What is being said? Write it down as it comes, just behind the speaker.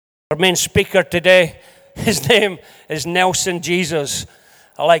main speaker today. His name is Nelson Jesus.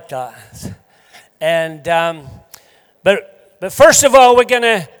 I like that. And but first of all, we're going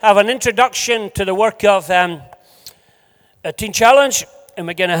to have an introduction to the work of a Teen Challenge, and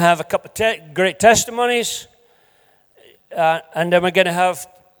we're going to have a couple of great testimonies, and then we're going to have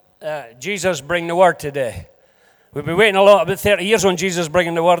Jesus bring the word today. We've been waiting about 30 years on Jesus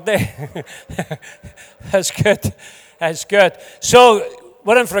bringing the word, eh? That's good. That's good. So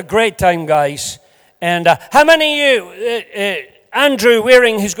we're in for a great time, guys. And how many of you, Andrew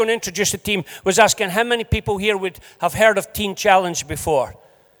Waring, who's going to introduce the team, was asking how many people here would have heard of Teen Challenge before?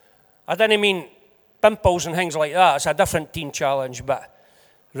 I didn't mean pimples and things like that. It's a different Teen Challenge, but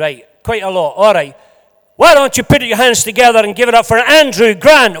right, quite a lot. All right. Why don't you put your hands together and give it up for Andrew,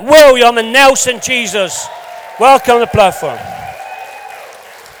 Grant, William, and Nelson Jesus. Welcome to the platform.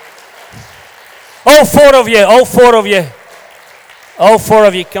 All four of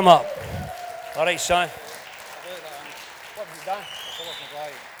you, come up. All right, son.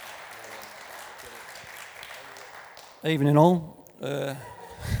 Evening all. I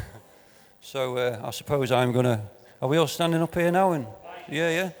suppose I'm going to... Are we all standing up here now?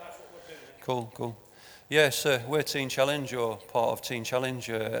 Yeah. Cool. Yes, we're Teen Challenge, or part of Teen Challenge.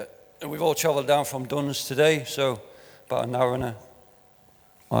 And we've all travelled down from Duns today, so about an hour and a...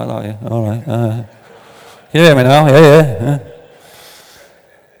 I like you. All right. You hear me now?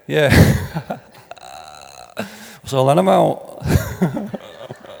 Yeah. What's all that about?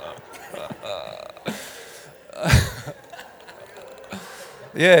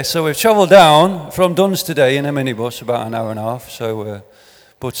 Yeah, so we've travelled down from Duns today in a minibus, about an hour and a half. So,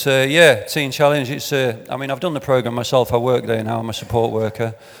 Teen Challenge. It's. I've done the programme myself. I work there now. I'm a support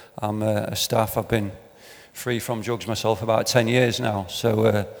worker. I'm a staff. I've been free from drugs myself about 10 years now.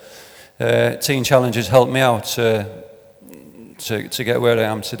 So, Teen Challenge has helped me out to get where I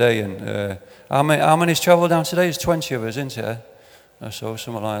am today. And how many's travelled down today? It's 20 of us, isn't it? So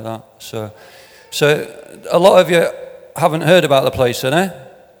something like that. So a lot of you haven't heard about the place, then, eh?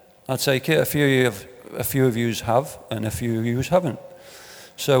 I take it a few of you have, and a few of you haven't.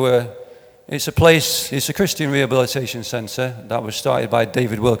 So it's a place. It's a Christian rehabilitation centre that was started by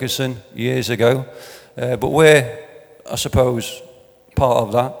David Wilkerson years ago. But we're, I suppose, part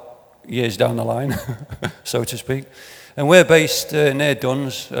of that years down the line, so to speak. And we're based near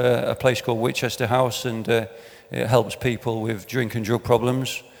Duns, a place called Whitchester House, and it helps people with drink and drug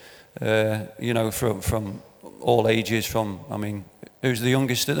problems. From all ages. Who's the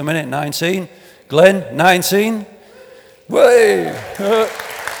youngest at the minute? 19? Glenn, 19? Way!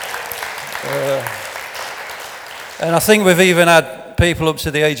 And I think we've even had people up to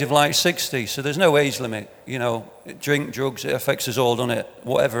the age of 60, so there's no age limit. Drink, drugs, it affects us all, doesn't it?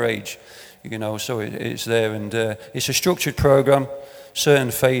 Whatever age, so it's there. And it's a structured program, certain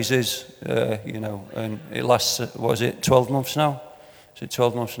phases, and it lasts, 12 months now? Is it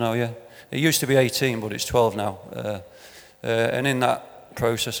 12 months now, yeah? It used to be 18, but it's 12 now. And in that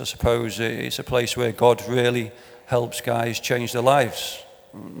process, I suppose, it's a place where God really helps guys change their lives.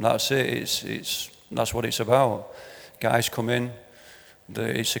 That's it. That's what it's about. Guys come in.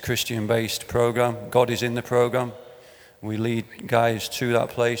 It's a Christian-based program. God is in the program. We lead guys to that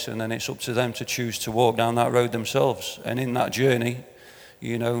place, and then it's up to them to choose to walk down that road themselves. And in that journey,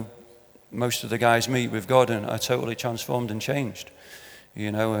 most of the guys meet with God and are totally transformed and changed.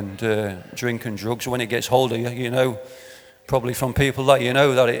 And drink and drugs, when it gets hold of you, probably from people that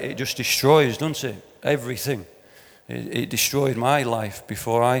that it just destroys, doesn't it? Everything. It destroyed my life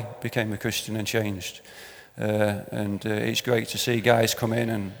before I became a Christian and changed. And it's great to see guys come in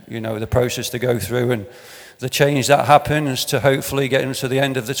and, the process to go through and the change that happens to hopefully get them to the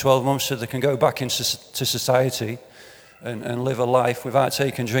end of the 12 months so they can go back into society and live a life without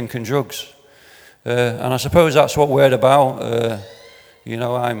taking drink and drugs. And I suppose that's what we're about.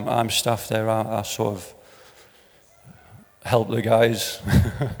 I'm staff there. I sort of help the guys,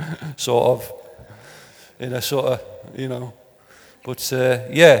 sort of, But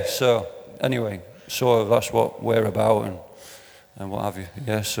so anyway, sort of that's what we're about and what have you.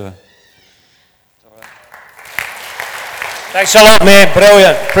 Yeah, so. Thanks a lot, mate.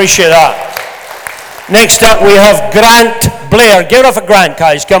 Brilliant. Appreciate that. Next up, we have Grant Blair. Give it up for Grant,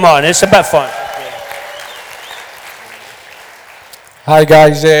 guys. Come on, it's a bit fun. Hi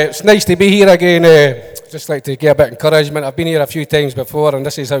guys, it's nice to be here again. Just like to give a bit of encouragement. I've been here a few times before, and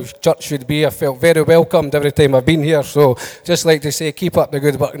this is how church should be. I felt very welcomed every time I've been here, so just like to say keep up the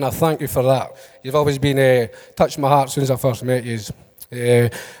good work, and I thank you for that. You've always been touched my heart since I first met you.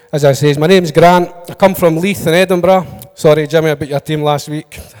 As I say, my name's Grant. I come from Leith in Edinburgh. Sorry Jimmy about your team last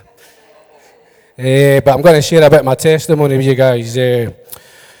week. But I'm going to share a bit of my testimony with you guys.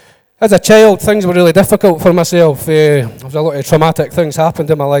 As a child, things were really difficult for myself. There was a lot of traumatic things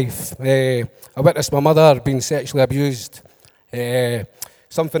happened in my life. I witnessed my mother being sexually abused.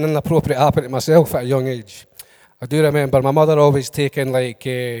 Something inappropriate happened to myself at a young age. I do remember my mother always taking like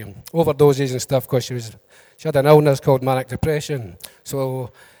overdoses and stuff because she had an illness called manic depression.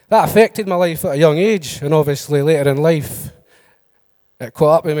 So that affected my life at a young age, and obviously later in life it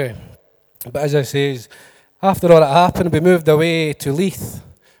caught up with me. But as I say, after all that happened, we moved away to Leith,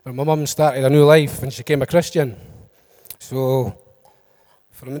 where my mum started a new life and she became a Christian. So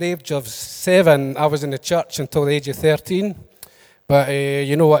from the age of 7, I was in the church until the age of 13. But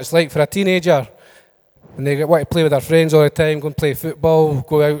you know what it's like for a teenager. When they want to play with their friends all the time, go and play football,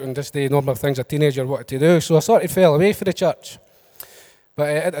 go out and just do normal things a teenager wanted to do. So I sort of fell away from the church. But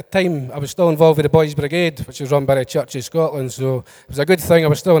at the time, I was still involved with the Boys Brigade, which was run by the Church of Scotland. So it was a good thing I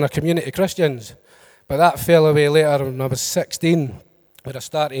was still in a community of Christians. But that fell away later when I was 16, where I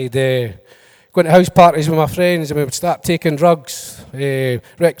started going to house parties with my friends, and we would start taking drugs,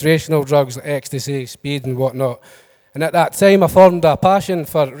 recreational drugs like ecstasy, speed and whatnot. And at that time, I formed a passion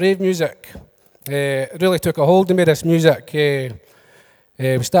for rave music. It really took a hold of me, this music.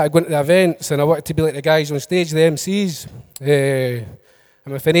 We started going to the events, and I wanted to be like the guys on stage, the MCs.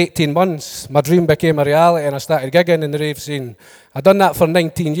 And within 18 months, my dream became a reality, and I started gigging in the rave scene. I'd done that for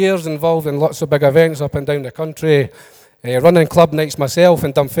 19 years, involved in lots of big events up and down the country. Running club nights myself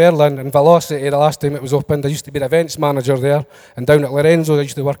in Dunfermline and Velocity, the last time it was opened. I used to be the events manager there, and down at Lorenzo, I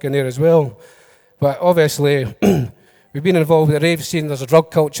used to work in there as well. But obviously, we've been involved with the rave scene. There's a drug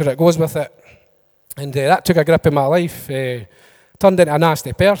culture that goes with it. And that took a grip in my life. Turned into a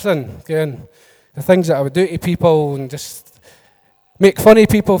nasty person. Again, the things that I would do to people and just make fun of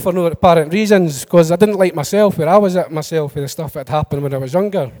people for no apparent reasons, because I didn't like myself, where I was at myself with the stuff that happened when I was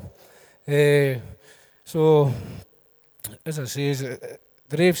younger. So, as I say,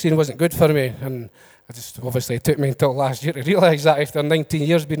 the rave scene wasn't good for me, and I just obviously it took me until last year to realise that after 19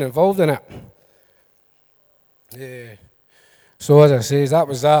 years being involved in it. So as I say, that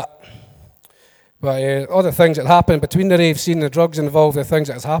was that. But all the things that happened between the rave scene and the drugs involved, the things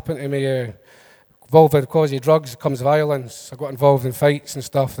that has happened to me, involved with the cause of drugs comes violence. I got involved in fights and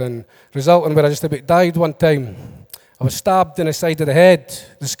stuff, and resulting where I just about died one time. I was stabbed in the side of the head,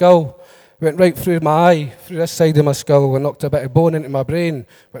 the skull, went right through my eye, through this side of my skull, and knocked a bit of bone into my brain,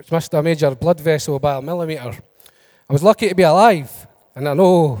 which missed a major blood vessel by a millimetre. I was lucky to be alive, and I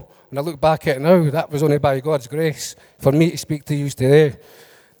know, when I look back at it now, that was only by God's grace for me to speak to you today.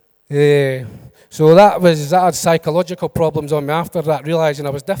 So that had psychological problems on me after that, realising I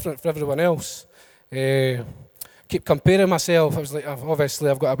was different from everyone else. Keep comparing myself. I was like, obviously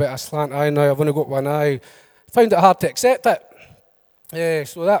I've got a bit of a slant eye now, I've only got one eye. Found it hard to accept it.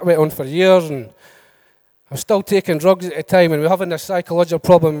 So that went on for years, and I was still taking drugs at the time, and we were having this psychological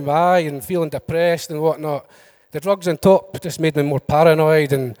problem in my eye and feeling depressed and whatnot. The drugs on top just made me more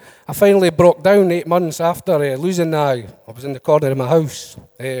paranoid, and I finally broke down 8 months after losing the eye. I was in the corner of my house,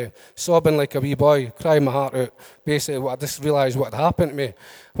 sobbing like a wee boy, crying my heart out. Basically, I just realised what had happened to me. It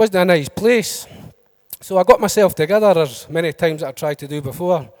wasn't a nice place. So I got myself together as many times that I tried to do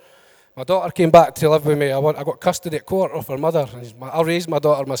before. My daughter came back to live with me. I got custody at court of her mother. I raised my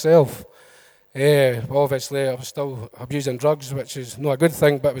daughter myself. Obviously, I was still abusing drugs, which is not a good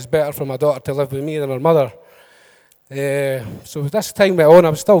thing, but it was better for my daughter to live with me than her mother. So this time went on, I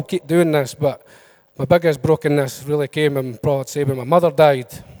would still keep doing this, but my biggest brokenness really came in, probably say, when my mother died.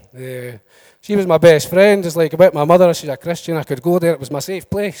 She was my best friend. It's like about my mother, she's a Christian, I could go there, it was my safe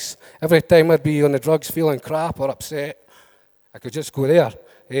place. Every time I'd be on the drugs feeling crap or upset, I could just go there.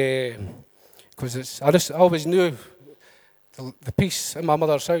 Because I always knew the peace in my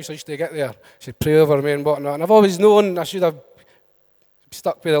mother's house. I used to get there, she'd pray over me and whatnot, and I've always known I should have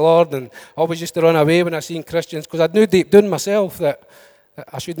stuck with the Lord, and I always used to run away when I seen Christians, because I knew deep down myself that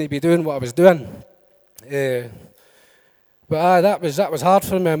I shouldn't be doing what I was doing. But that was hard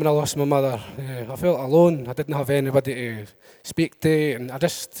for me when I lost my mother. I felt alone. I didn't have anybody to speak to, and I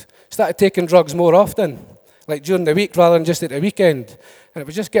just started taking drugs more often, like during the week rather than just at the weekend. And it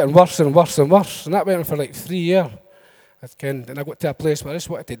was just getting worse and worse and worse, and that went on for like 3 years. And I got to a place where I just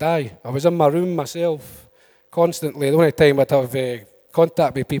wanted to die. I was in my room myself constantly. The only time I'd have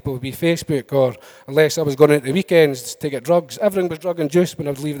contact with people would be Facebook, or unless I was going out the weekends to get drugs. Everything was drug induced when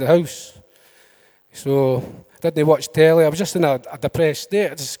I would leave the house. So I didn't watch telly. I was just in a depressed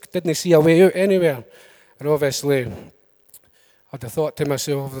state. I just didn't see a way out anywhere. And obviously, I'd have thought to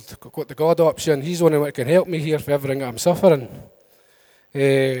myself, I've got the God option. He's the only one that can help me here for everything I'm suffering.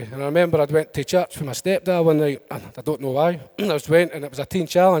 And I remember I went to church with my stepdad one night, and I don't know why. I just went, and it was a teen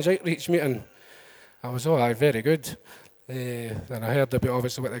challenge outreach meeting. I was, very good. And I heard about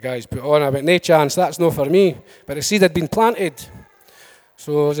obviously what the guys put on. I went, no chance, that's no for me. But the seed had been planted.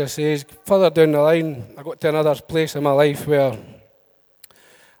 So as I say, further down the line, I got to another place in my life where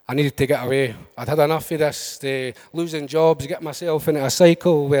I needed to get away. I'd had enough of this, losing jobs, get myself into a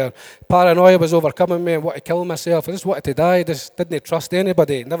cycle where paranoia was overcoming me and wanted to kill myself. I just wanted to die, just didn't trust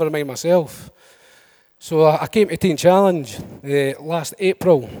anybody, never mind myself. So I came to Teen Challenge last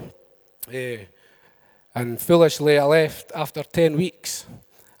April, and foolishly I left after 10 weeks.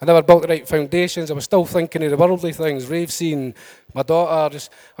 I never built the right foundations. I was still thinking of the worldly things, rave scene, my daughter.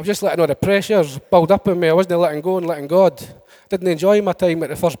 I was just letting all the pressures build up in me. I wasn't letting go and letting God. Didn't enjoy my time at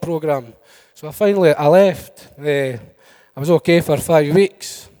the first programme. So I left. I was okay for 5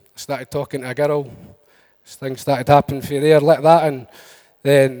 weeks. I started talking to a girl. Things started happening from there, let that in.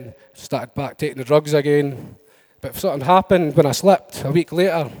 Then started back taking the drugs again. But something happened when I slipped a week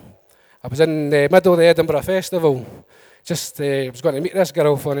later. I was in the middle of the Edinburgh Festival. I was going to meet this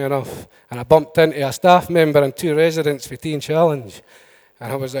girl, funny enough, and I bumped into a staff member and 2 residents for Teen Challenge.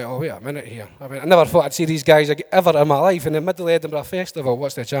 And I was like, oh, wait a minute here. I never thought I'd see these guys ever in my life in the middle of the Edinburgh Festival.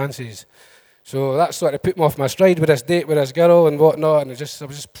 What's the chances? So that sort of put me off my stride with this date with this girl and whatnot, and I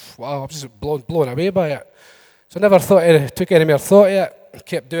was just blown away by it. So I never took any more thought of it.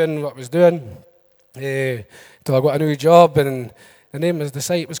 Kept doing what I was doing till I got a new job, and the name of the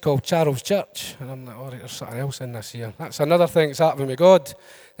site was called Charles Church. And I'm like, all right, there's something else in this here. That's another thing that's happened with God.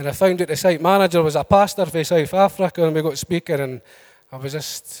 And I found out the site manager was a pastor from South Africa, and we got speaking, and I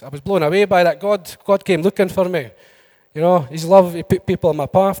was blown away by that. God came looking for me. You know, His love, He put people in my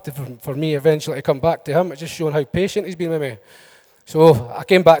path for me eventually to come back to Him. It's just shown how patient He's been with me. So I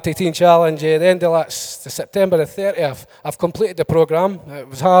came back to Teen Challenge the end of September the 30th. I've completed the programme. It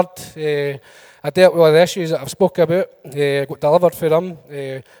was hard. I dealt with all the issues that I've spoken about. I got delivered for them.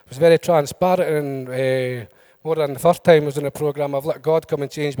 Was very transparent, and more than the first time I was in the programme, I've let God come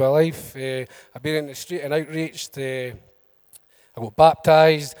and change my life. I've been in the street and outreached. I got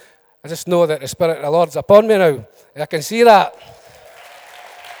baptised. I just know that the Spirit of the Lord's upon me now. I can see that.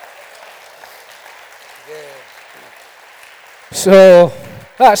 So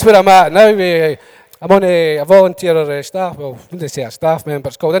that's where I'm at now. I'm on a volunteer staff, well, I wouldn't say a staff member,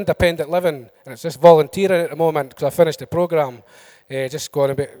 it's called Independent Living, and it's just volunteering at the moment because I finished the programme. Just going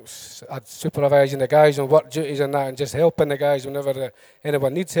a bit, supervising the guys on work duties and that, and just helping the guys whenever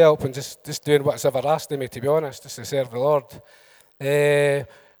anyone needs help, and just doing what's ever asked of me, to be honest, just to serve the Lord.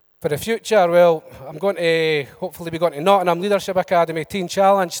 For the future, well, I'm going to hopefully be going to Nottingham Leadership Academy Teen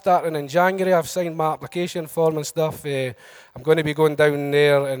Challenge starting in January. I've signed my application form and stuff. I'm going to be going down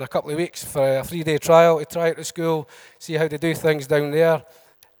there in a couple of weeks for a 3-day trial to try out the school, see how they do things down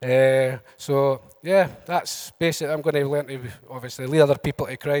there. So, yeah, that's basically, I'm going to learn to obviously lead other people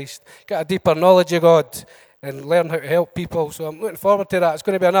to Christ, get a deeper knowledge of God, and learn how to help people. So I'm looking forward to that. It's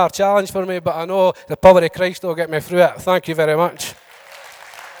going to be another challenge for me, but I know the power of Christ will get me through it. Thank you very much.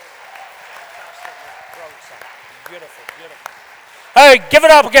 Hey, give it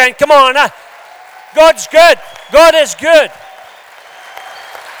up again. Come on. God's good. God is good.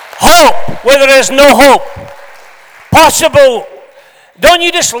 Hope where there is no hope. Possible. Don't you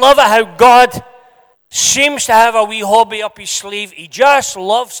just love it how God seems to have a wee hobby up his sleeve? He just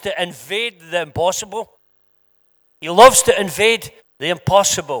loves to invade the impossible. He loves to invade the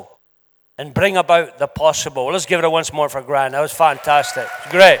impossible and bring about the possible. Let's give it a once more for Grant. That was fantastic.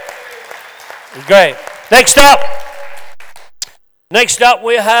 Great. Great. Next up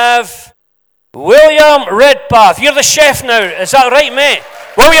we have William Redpath. You're the chef now. Is that right, mate?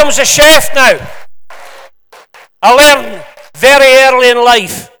 William's the chef now. I learned very early in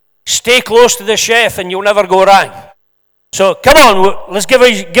life, stay close to the chef and you'll never go wrong. So come on, let's give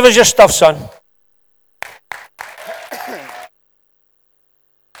us your stuff, son.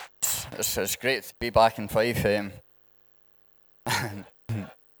 It's great to be back in Fife.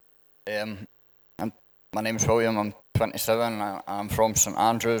 My name's William, I'm 27, I'm from St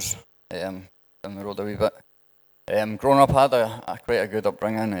Andrews, down the road a wee bit. Growing up, I had quite a good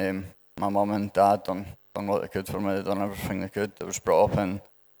upbringing. My mum and dad done what they could for me, they done everything they could. I was brought up in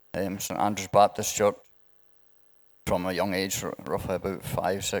St Andrews Baptist Church from a young age, roughly about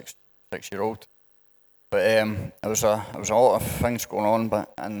 6-year-old. But there was a lot of things going on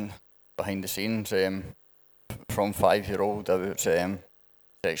behind the scenes. From 5-year-old, I was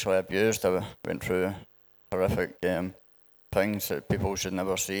sexually abused. I went through horrific things that people should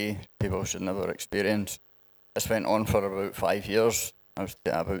never see, people should never experience. This went on for about 5 years. I was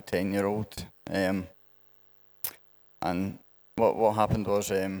about 10-year-old. And what happened was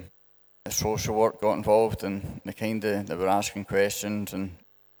the social work got involved, and they were asking questions and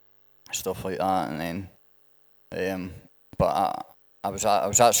stuff like that. And then but I was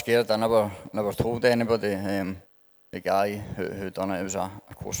that scared. I never told anybody. The guy who done it was a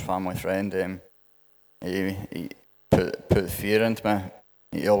close family friend. He put fear into me.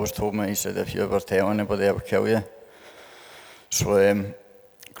 He always told me, he said, if you ever tell anybody, I will kill you. So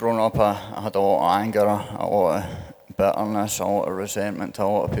growing up, I had a lot of anger, a lot of bitterness, a lot of resentment to a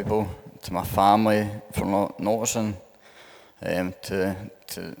lot of people, to my family for not noticing, to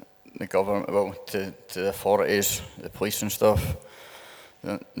the government, well, to the authorities, the police and stuff.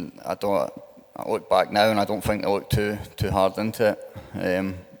 I look back now and I don't think they looked too hard into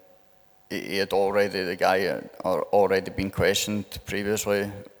it. The guy had already been questioned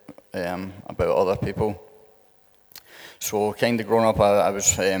previously about other people. So kind of growing up, I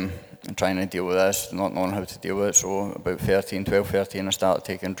was trying to deal with this, not knowing how to deal with it. So about 12, 13, I started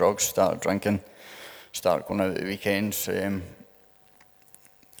taking drugs, started drinking, started going out at the weekends.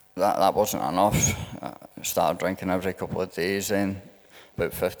 That wasn't enough. I started drinking every couple of days then.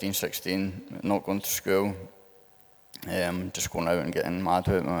 About 15, 16, not going to school. Just going out and getting mad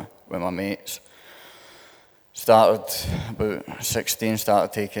with my mates. Started about 16,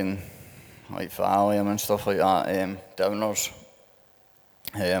 started taking like Valium and stuff like that, downers.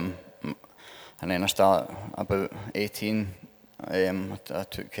 And then I started about 18, I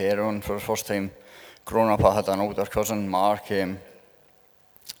took heroin for the first time. Growing up, I had an older cousin, Mark.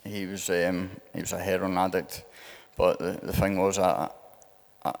 He was a heroin addict, but the thing was,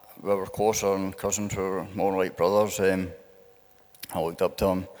 we were closer and cousins, we were more like brothers. I looked up to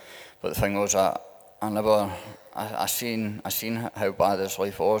him, but the thing was, I seen how bad his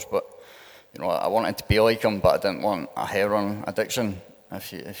life was, but I wanted to be like him, but I didn't want a heroin addiction,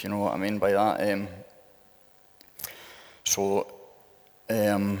 if you know what I mean by that. So,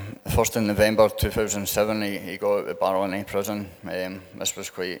 first in November 2007, he got out of Barlinnie prison. This was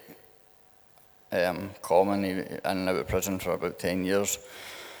quite common. He in and out of prison for about 10 years.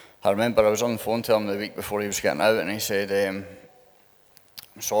 I remember I was on the phone to him the week before he was getting out, and he said,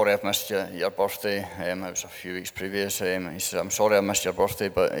 I'm sorry I've missed your birthday. It was a few weeks previous. He said, I'm sorry I missed your birthday,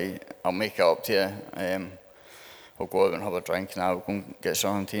 but I'll make it up to you. We'll go out and have a drink now, we'll go and get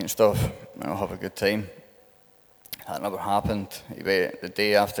something to eat and stuff, and we'll have a good time. That never happened. The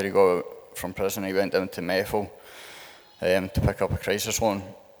day after he got out from prison, he went down to Methil to pick up a crisis loan.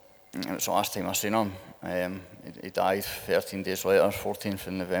 It was the last time I seen him. He died 13 days later, 14th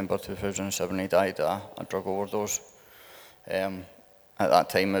of November 2007. He died of a drug overdose. At that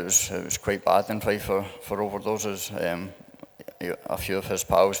time, it was quite bad in Fife for overdoses. A few of his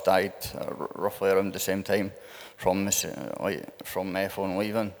pals died roughly around the same time from Methil and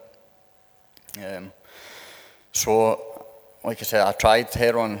leaving. So, like I said, I tried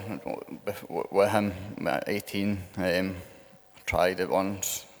heroin with him at 18. Tried it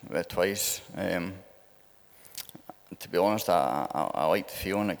once, twice. To be honest, I liked the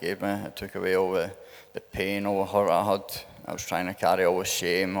feeling it gave me. It took away all the pain, all the hurt I had. I was trying to carry all the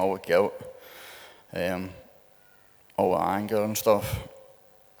shame, all the guilt, all the anger and stuff.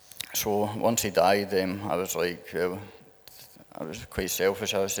 So once he died, I was like, I was quite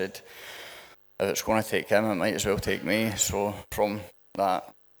selfish. I said, if it's going to take him, it might as well take me. So from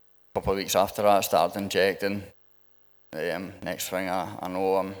that, couple of weeks after that, I started injecting. Next thing I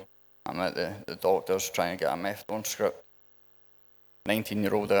know, I'm at the doctor's trying to get a methadone script.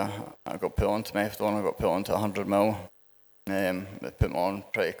 19-year-old, I got put onto methadone. I got put onto 100 ml. They put me on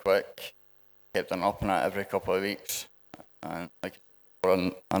pretty quick. Kept on upping it every couple of weeks. And like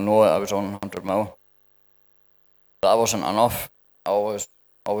before I know it, I was on 100 ml. But that wasn't enough. I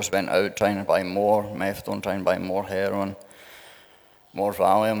always went out trying to buy more methadone, trying to buy more heroin, more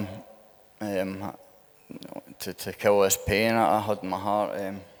Valium, to kill this pain that I had in my heart,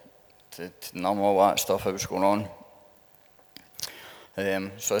 to numb all that stuff that was going on.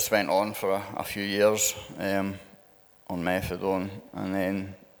 So this went on for a few years on methadone, and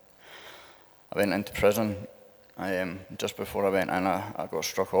then I went into prison. Just before I went in, I got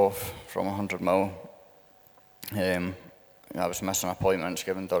struck off from 100 ml. I was missing appointments,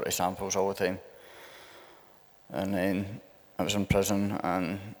 giving dirty samples all the time. And then I was in prison,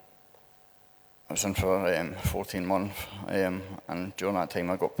 and I was in for 14 months. And during that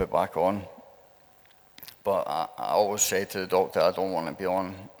time, I got put back on. But I always say to the doctor, I don't want to be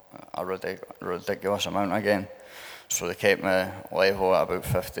on a ridiculous amount again. So they kept me level at about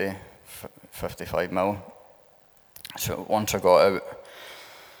 50, 55 mil. So once I got out,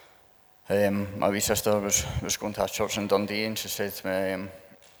 my wee sister was going to a church in Dundee, and she said to me,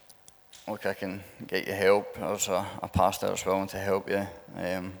 look, I can get you help. There's a pastor that's willing to help you.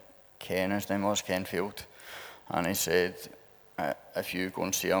 Ken, his name was, Ken Field. And he said, if you go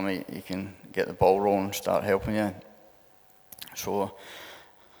and see him, he can get the ball rolling and start helping you. So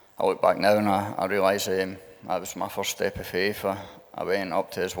I look back now and I realise that was my first step of faith. I went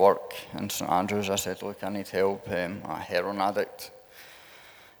up to his work in St Andrews. I said, look, I need help. I'm a heroin addict.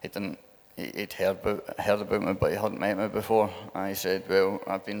 He'd heard about me, but he hadn't met me before. And he said, well,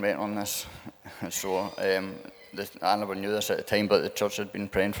 I've been waiting on this. So I never knew this at the time, but the church had been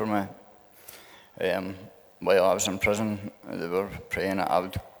praying for me. While I was in prison, they were praying that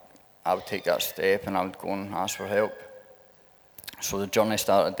I would take that step and I would go and ask for help. So the journey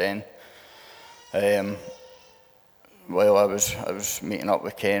started then. While I was meeting up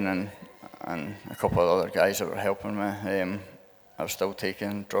with Ken and a couple of other guys that were helping me, I was still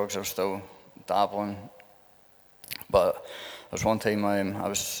taking drugs, I was still dabbling. But there was one time I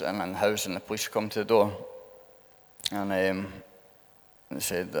was in the house and the police come to the door, and they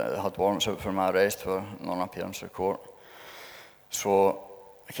said that they had warrants out for my arrest for non-appearance of court. So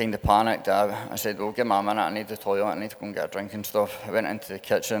I kind of panicked. I said, well, give me a minute, I need the toilet, I need to go and get a drink and stuff. I went into the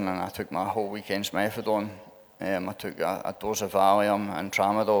kitchen and I took my whole weekend's methadone. I took a dose of Valium and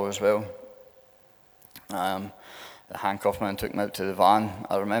Tramadol as well. They handcuffed me and took me out to the van.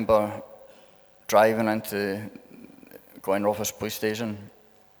 I remember driving into Glenrothes police station,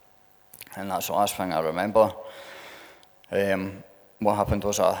 and that's the last thing I remember. What happened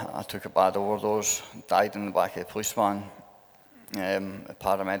was I took a bad overdose, died in the back of the police van. The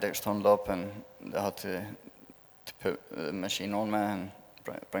paramedics turned up and they had to put the machine on me and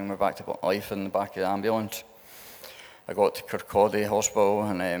bring me back to life in the back of the ambulance. I got to Kirkcaldy Hospital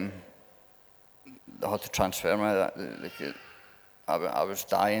and they had to transfer me. I was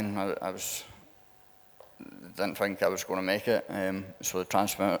dying. I didn't think I was going to make it. So they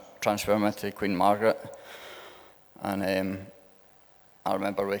transferred me to Queen Margaret. And I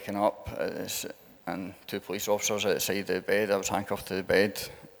remember waking up and two police officers outside the bed. I was handcuffed to the bed,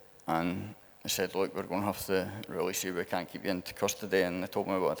 and they said, look, we're going to have to release you. We can't keep you into custody. And they told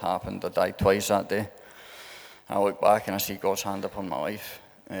me what had happened. I died twice that day. And I look back and I see God's hand upon my life.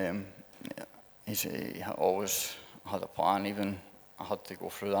 He always had a plan, even I had to go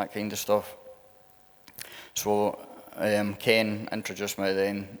through that kind of stuff. So Ken introduced me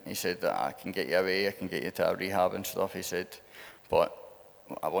then. He said that I can get you away, I can get you to a rehab and stuff. He said, but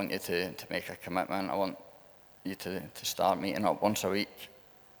I want you to make a commitment. I want you to start meeting up once a week.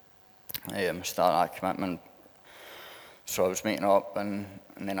 Start that commitment. So I was meeting up and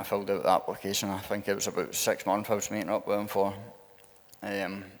then I filled out the application. I think it was about 6 months I was meeting up with him for.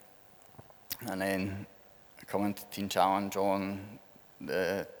 And then I come into Teen Challenge on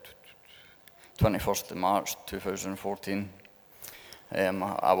the 21st of March 2014.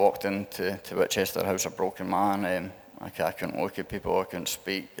 I walked into Whitchester House a broken man. I couldn't look at people, I couldn't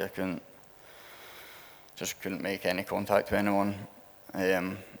speak, I couldn't make any contact with anyone.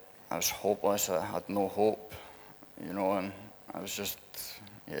 I was hopeless, I had no hope, and I was just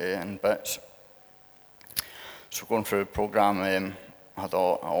in bits. So going through the program, I had a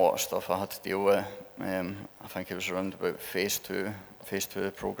lot of stuff I had to deal with. I think it was around about phase two of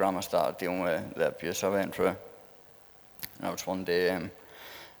the program I started dealing with the abuse I went through. And it was one day,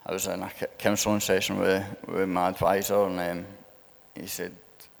 I was in a counselling session with my advisor, and he said,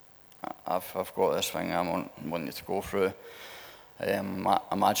 I've got this thing I want you to go through,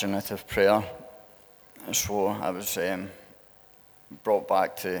 imaginative prayer. So I was brought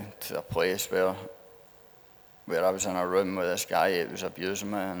back to a place where I was in a room with this guy who was abusing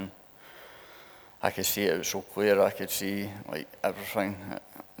me, and I could see it was so clear. I could see like everything,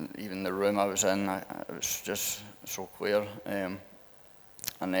 even the room I was in, it was just so clear.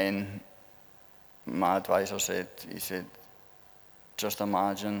 And then my advisor said, just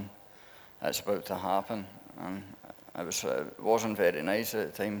imagine it's about to happen. And it wasn't very nice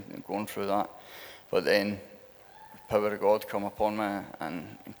at the time going through that. But then the power of God come upon me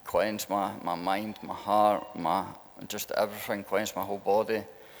and cleansed my mind, my heart, just everything, cleansed my whole body.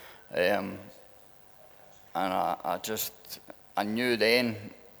 And I knew then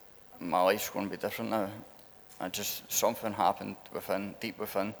my life's going to be different now. Something happened deep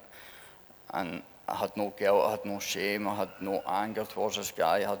within, and I had no guilt, I had no shame, I had no anger towards this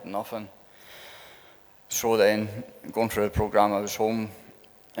guy, I had nothing. So then, going through the program, I was home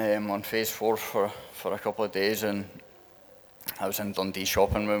on phase 4 for a couple of days, and I was in Dundee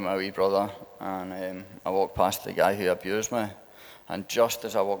shopping with my wee brother, and I walked past the guy who abused me, and just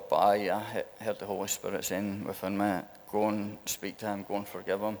as I walked by, I heard the Holy Spirit saying within me, go and speak to him, go and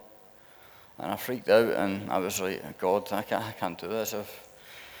forgive him. And I freaked out, and I was like, God, I can't do this. I'm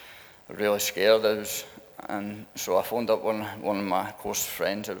really scared. And so I phoned up one of my close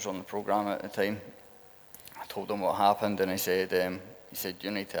friends that was on the program at the time. I told him what happened, and he said, you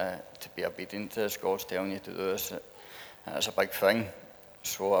need to be obedient to this. God's telling you to do this. and it's a big thing.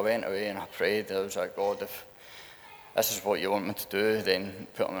 So I went away and I prayed. I was like, God, if this is what you want me to do, then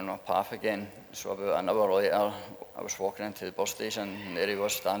put him on my path again. So about an hour later, I was walking into the bus station, and there he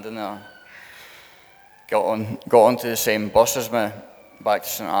was standing there. Got onto the same bus as me, back to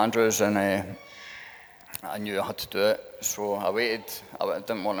St Andrews, and I knew I had to do it. So I waited. I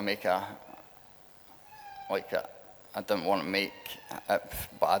didn't want to make I didn't want to make it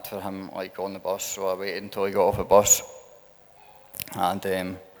bad for him, like on the bus. So I waited until he got off the bus,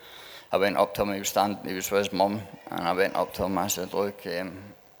 and I went up to him. He was with his mum, and I went up to him. I said, "Look, I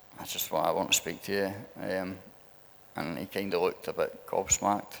want to speak to you." And he kind of looked a bit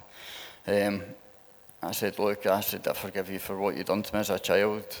gobsmacked. I said, "Look," I said, "I forgive you for what you done to me as a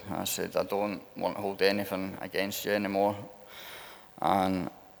child." I said, "I don't want to hold anything against you anymore." And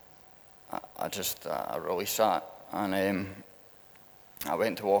I released that. And I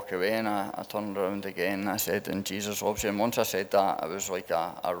went to walk away, and I turned around again, and I said, "And Jesus loves you." And once I said that, it was like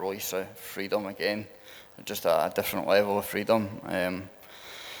a release of freedom again, just a different level of freedom.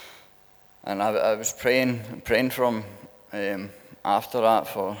 And I was praying for him after that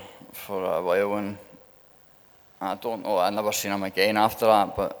for a while, and I don't know, I never seen him again after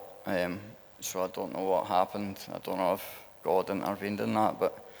that, but so I don't know what happened. I don't know if God intervened in that,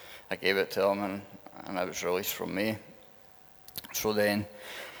 but I gave it to him, and it was released from me. So then,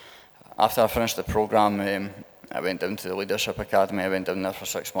 after I finished the programme, I went down to the Leadership Academy. I went down there for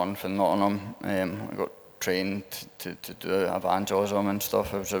 6 months in Nottingham. I got trained to do evangelism and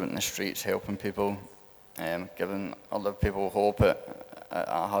stuff. I was out in the streets helping people, giving other people hope that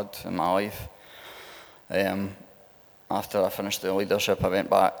I had in my life. After I finished the leadership, I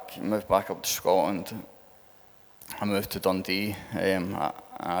moved back up to Scotland. I moved to Dundee.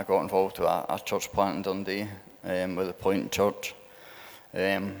 I got involved with a church plant in Dundee, with the Point Church.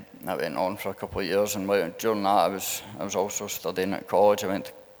 That went on for a couple of years, and during that I was also studying at college. I went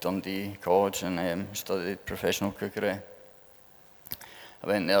to Dundee College and studied professional cookery. I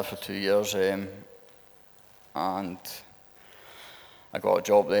went there for 2 years, and I got a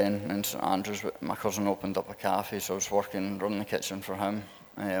job then in St Andrews. My cousin opened up a cafe, so I was running the kitchen for him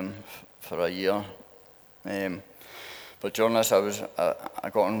for a year. But during this, I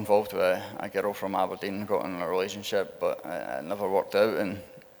got involved with a girl from Aberdeen, got in a relationship, but it never worked out, and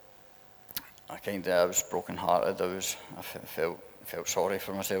I was broken-hearted. I felt sorry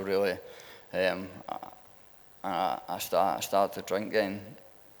for myself, really. I started to drink again.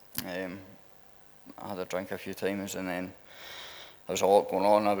 I had a drink a few times, and then there was a lot going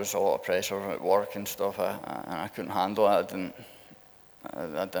on. There was a lot of pressure at work and stuff, and I couldn't handle it.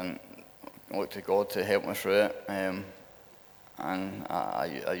 I didn't look to God to help me through it. And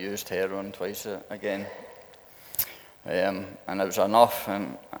I used heroin twice again, and it was enough.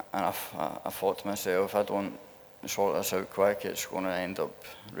 And I thought to myself, if I don't sort this out quick, it's going to end up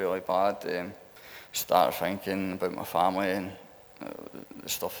really bad. Started thinking about my family and the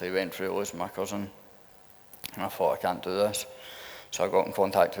stuff they went through, losing my cousin, and I thought, I can't do this. So I got in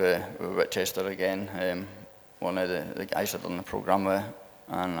contact with Whitchester again, one of the guys I'd done the programme with,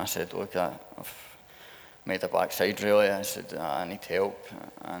 and I said, look, I've made a backside, really. I said, I need help,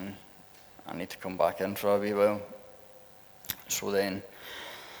 and I need to come back in for a wee while. So then,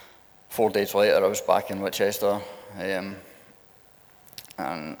 4 days later, I was back in Whitchester, and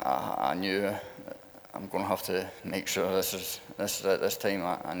I knew I'm going to have to make sure this is it this time.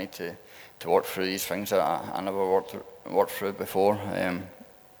 I need to work through these things that I never worked through before.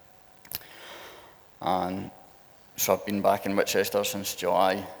 And so I've been back in Whitchester since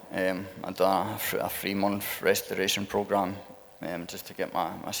July. I've done a 3-month restoration programme, just to get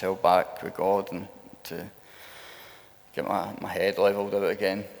myself back with God and to get my head levelled out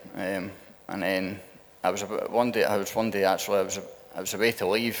again. And then I was one day actually I was away to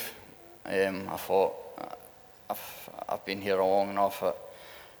leave. I thought, I've been here long enough.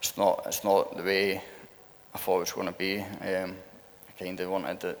 It's not the way I thought it was going to be. I kind of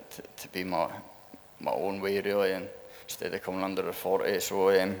wanted it to be my own way, really, and instead of coming under authority. So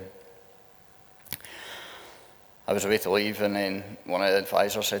I was away to leave, and then one of the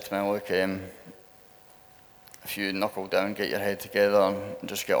advisors said to me, look, if you knuckle down, get your head together, and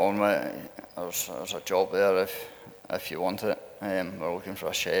just get on with it, there's a job there if you want it. We're looking for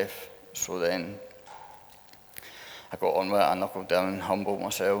a chef. So then I got on with it. I knuckled down, humbled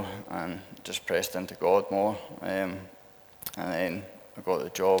myself, and just pressed into God more. And then I got the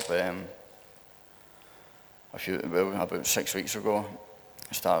job about 6 weeks ago.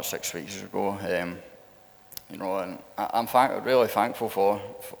 I started 6 weeks ago. And I'm really thankful for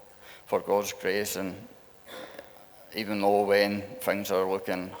God's grace. And even though when things are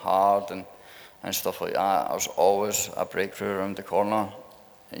looking hard and and stuff like that, there's always a breakthrough around the corner.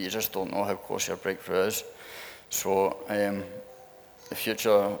 You just don't know how close your breakthrough is. So the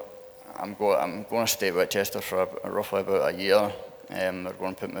future, I'm going to stay at Chester for roughly about a year. They're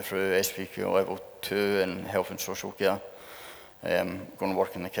going to put me through SPQ level 2 in health and social care. Going to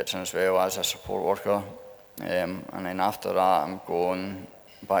work in the kitchen as well as a support worker. And then after that, I'm going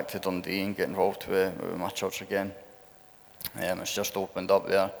back to Dundee and get involved with my church again. It's just opened up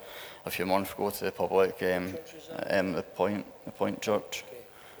there a few months ago to the public, the Point Church.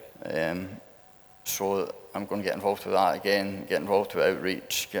 So I'm going to get involved with that again, get involved with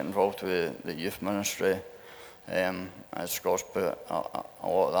outreach, get involved with the youth ministry. As God's put a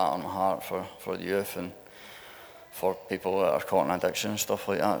lot of that on my heart for the youth and for people that are caught in addiction and stuff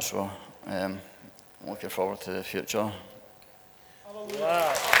like that. So I'm looking forward to the future.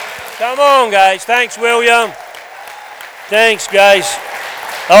 Wow. Come on, guys. Thanks, William. Thanks, guys.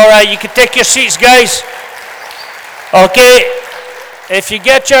 All right, you can take your seats, guys. Okay, if you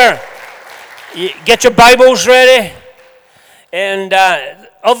get your Bibles ready, and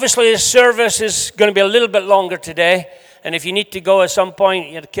obviously this service is going to be a little bit longer today, and if you need to go at some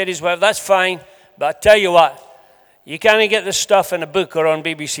point, your kiddies, well, that's fine, but I tell you what, you can't get this stuff in a book or on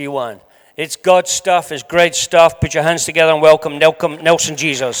BBC One. It's God's stuff, it's great stuff. Put your hands together and welcome Nelson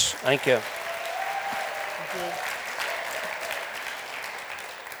Jesus. Thank you.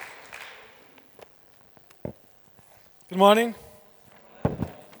 Good morning.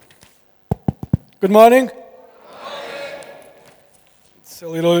 Good morning. It's a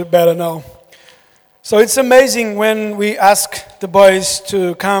little bit better now. So it's amazing when we ask the boys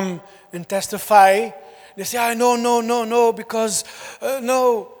to come and testify. They say, no, because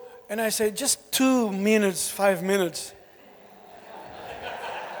no. And I say, just 2 minutes, 5 minutes.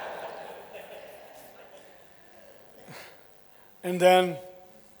 And then,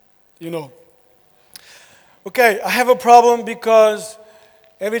 Okay, I have a problem because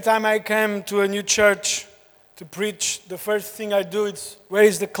every time I come to a new church to preach, the first thing I do is, where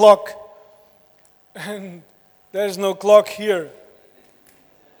is the clock? And there's no clock here.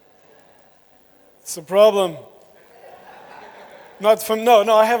 It's a problem.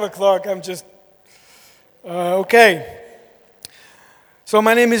 No, I have a clock, I'm just, okay. So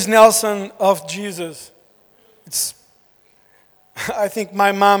my name is Nelson of Jesus. I think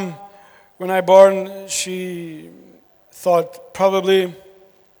my mom, when I born, she thought probably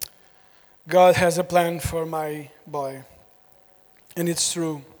God has a plan for my boy. And it's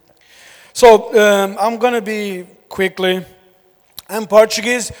true. So I'm going to be quickly. I'm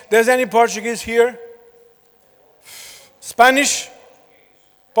Portuguese. There's any Portuguese here? Spanish?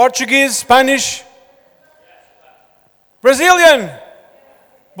 Portuguese? Spanish? Brazilian?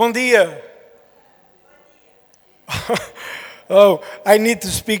 Bom dia. Oh, I need to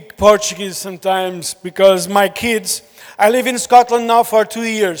speak Portuguese sometimes because my kids, I live in Scotland now for 2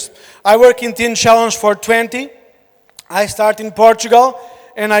 years. I work in Teen Challenge for 20. I start in Portugal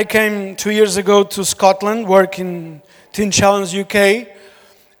and I came 2 years ago to Scotland, work in Teen Challenge UK.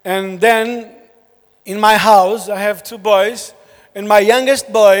 And then in my house, I have 2 boys. And my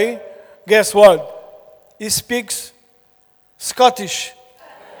youngest boy, guess what? He speaks Scottish.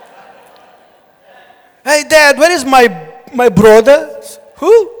 Hey, Dad, where is my brother?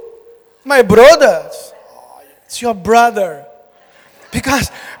 Who? My brother. Oh, it's your brother.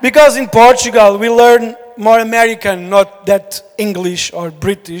 Because in Portugal we learn more American, not that English or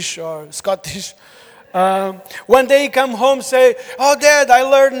British or Scottish. One day he come home say, oh Dad, I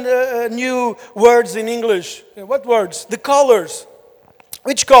learned new words in English. What words? The colors.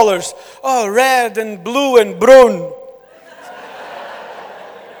 Which colors? Oh, red and blue and brown.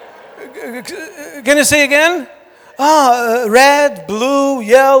 Can you say again? Red, blue,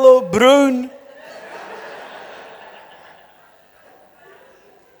 yellow, brown.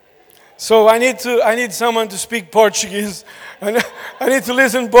 So I need someone to speak Portuguese. I need to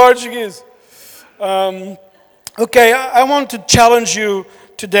listen Portuguese. Okay, I want to challenge you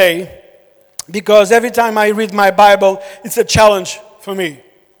today because every time I read my Bible, it's a challenge for me.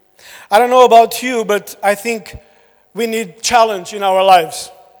 I don't know about you, but I think we need challenge in our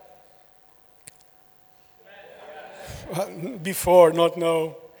lives. Before, not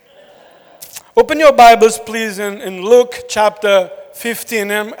now. Open your Bibles, please, in Luke chapter 15.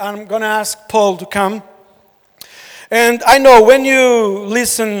 I'm going to ask Paul to come. And I know when you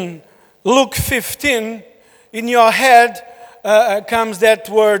listen Luke 15, in your head comes that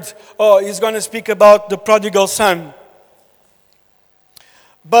word, oh, he's going to speak about the prodigal son.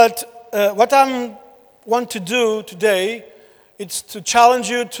 But what I want to do today, it's to challenge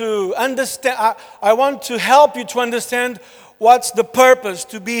you to understand. I want to help you to understand what's the purpose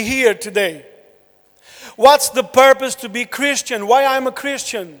to be here today. What's the purpose to be Christian? Why I'm a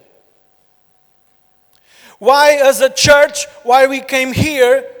Christian? Why as a church, why we came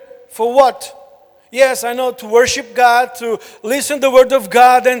here, for what? Yes, I know, to worship God, to listen to the Word of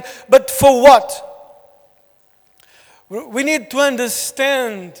God, but for what? We need to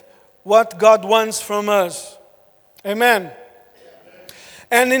understand what God wants from us. Amen.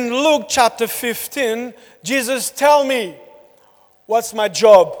 And in Luke chapter 15, Jesus tell me, what's my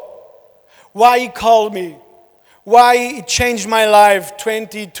job? Why He called me? Why He changed my life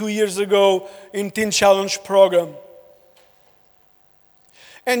 22 years ago in Teen Challenge program.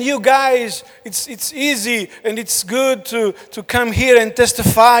 And you guys, it's easy and it's good to come here and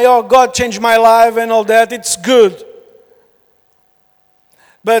testify, oh, God changed my life and all that. It's good.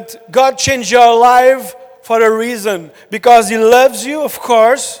 But God changed your life for a reason. Because He loves you, of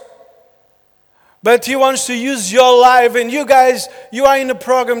course. But He wants to use your life. And you guys, you are in the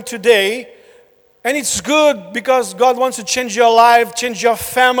program today. And it's good because God wants to change your life, change your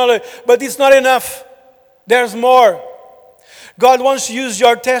family. But it's not enough. There's more. God wants to use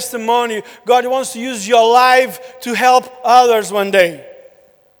your testimony. God wants to use your life to help others one day.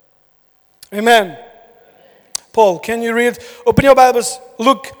 Amen. Paul, can you read? Open your Bibles,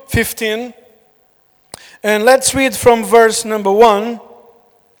 Luke 15. And let's read from verse number 1.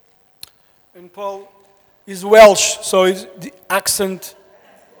 And Paul is Welsh, so it's the accent,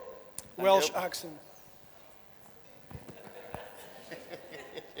 Welsh accent.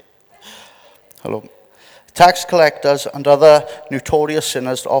 Hello. Tax collectors and other notorious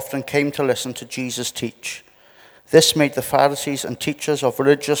sinners often came to listen to Jesus teach. This made the Pharisees and teachers of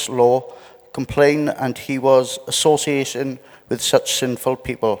religious law complain, and He was associating with such sinful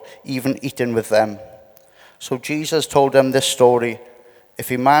people, even eating with them. So Jesus told them this story.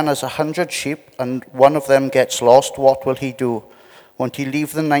 If a man has 100 sheep and one of them gets lost, what will he do? Won't he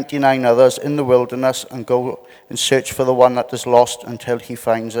leave the 99 others in the wilderness and go and search for the one that is lost until he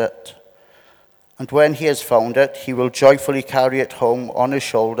finds it? And when he has found it, he will joyfully carry it home on his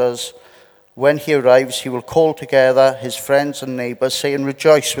shoulders. When he arrives, he will call together his friends and neighbors, saying,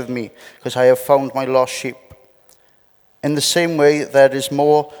 "Rejoice with me, because I have found my lost sheep." In the same way, there is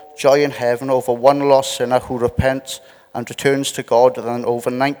more joy in heaven over one lost sinner who repents and returns to God than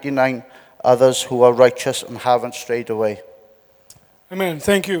over 99 others who are righteous and haven't strayed away. Amen.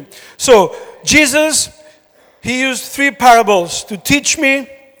 Thank you. So, Jesus, He used 3 parables to teach me,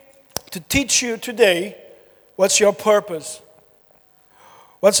 to teach you today, what's your purpose?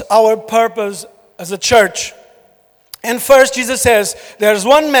 What's our purpose as a church? And first, Jesus says, there's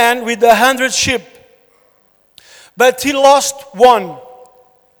one man with 100 sheep, but he lost one.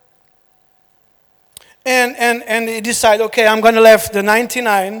 And he decided, okay, I'm going to leave the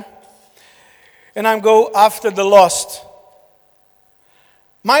 99, and I'm go after the lost.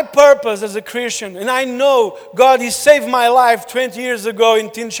 My purpose as a Christian, and I know God, He saved my life 20 years ago in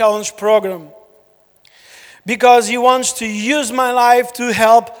Teen Challenge program. Because He wants to use my life to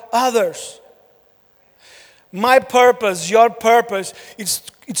help others. My purpose, your purpose,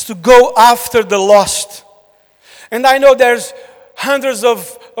 it's to go after the lost. And I know there's hundreds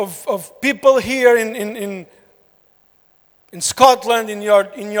of people here in Scotland, in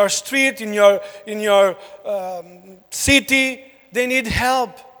your street, in your city. They need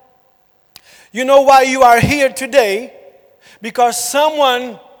help. You know why you are here today? Because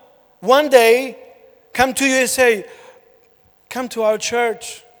someone one day come to you and say, come to our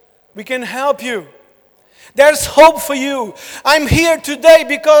church. We can help you. There's hope for you. I'm here today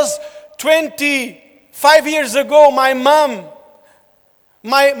because 25 years ago, my mom,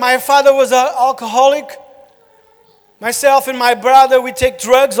 my father was an alcoholic. Myself and my brother, we take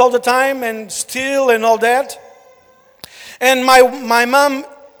drugs all the time and steal and all that. And my mom,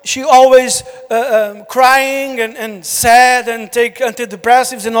 she always crying and sad and take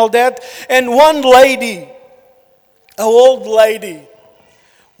antidepressives and all that. And one lady, an old lady,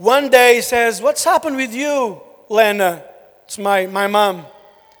 one day says, "What's happened with you, Lena?" It's my mom.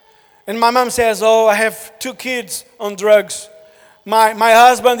 And my mom says, "Oh, I have 2 kids on drugs. My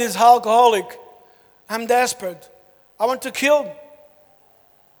husband is alcoholic. I'm desperate. I want to kill.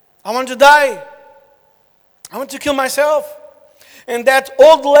 I want to die. I want to kill myself." And that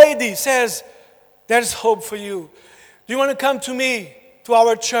old lady says, "There's hope for you. Do you want to come to me, to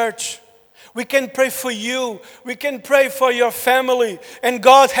our church? We can pray for you. We can pray for your family. And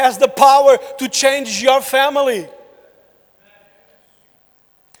God has the power to change your family."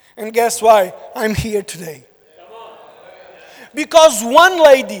 And guess why? I'm here today. Because one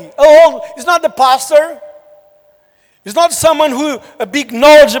lady, it's not the pastor. It's not someone who a big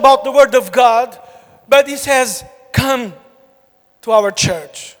knowledge about the Word of God. But he says, come to our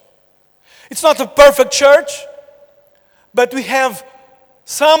church. It's not a perfect church, but we have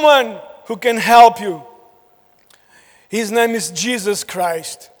someone who can help you. His name is Jesus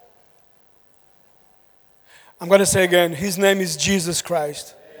Christ. I'm going to say again, His name is Jesus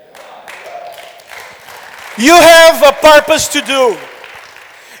Christ. You have a purpose to do.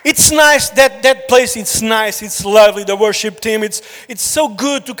 It's nice, that place, it's nice, it's lovely, the worship team, it's so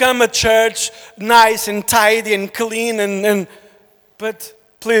good to come at church, nice and tidy and clean, but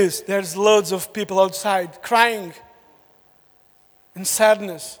please, there's loads of people outside crying in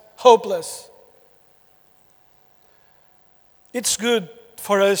sadness, hopeless. It's good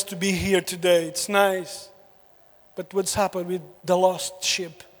for us to be here today, it's nice, but what's happened with the lost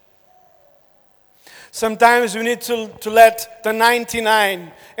sheep? Sometimes we need to let the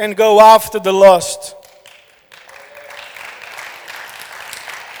 99 and go after the lost.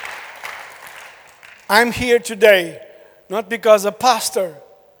 I'm here today not because a pastor,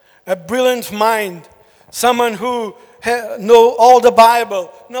 a brilliant mind, someone who know all the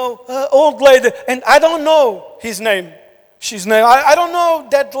Bible, no, old lady, and I don't know his name, she's name. I don't know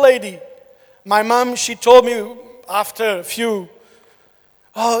that lady. My mom, she told me after a few,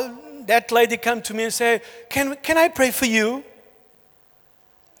 that lady come to me and say, can I pray for you?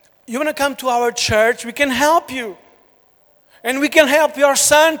 You want to come to our church? We can help you. And we can help your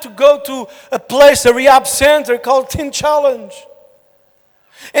son to go to a place, a rehab center called Teen Challenge.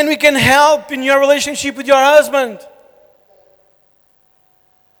 And we can help in your relationship with your husband.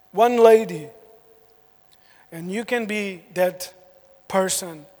 One lady. And you can be that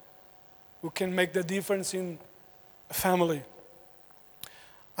person who can make the difference in a family.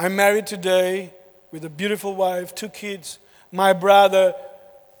 I'm married today with a beautiful wife, 2 kids. My brother,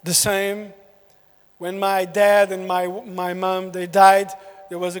 the same. When my dad and my mom, they died,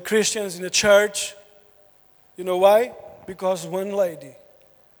 there was a Christians in the church. You know why? Because one lady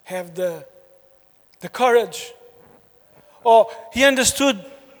had the courage. He understood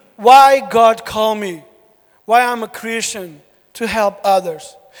why God called me, why I'm a Christian, to help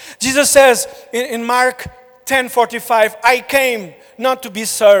others. Jesus says in Mark 10:45, I came not to be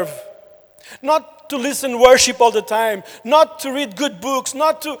served, not to listen worship all the time, not to read good books,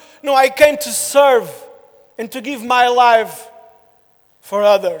 no, I came to serve and to give my life for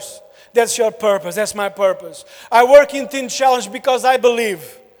others. That's your purpose, that's my purpose. I work in Teen Challenge because I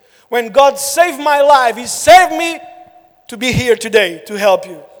believe when God saved my life, He saved me to be here today, to help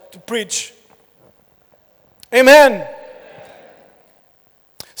you, to preach. Amen.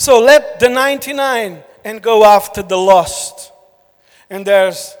 So let the 99 and go after the lost. And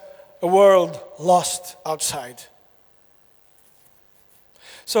there's a world lost outside.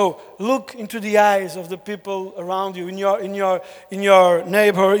 So look into the eyes of the people around you, in your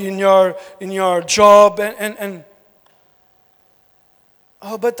neighbor, in your job, and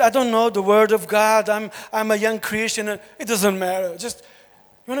but I don't know the Word of God. I'm a young Christian. It doesn't matter. Just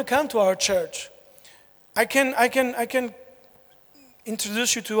you want to come to our church. I can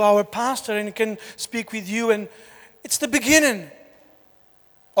introduce you to our pastor and he can speak with you, and it's the beginning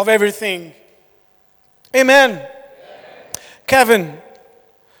of everything. Amen. Amen. Kevin,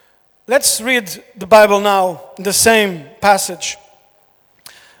 let's read the Bible now in the same passage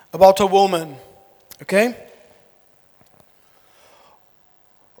about a woman. Okay?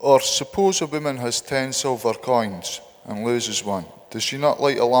 Or suppose a woman has 10 silver coins and loses one. Does she not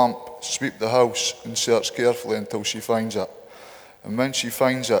light a lamp, sweep the house, and search carefully until she finds it? And when she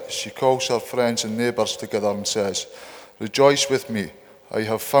finds it, she calls her friends and neighbours together and says, Rejoice with me, I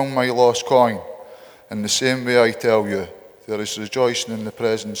have found my lost coin. In the same way I tell you, there is rejoicing in the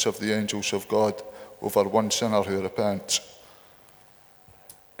presence of the angels of God over one sinner who repents.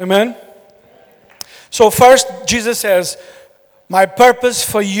 Amen? So first, Jesus says, my purpose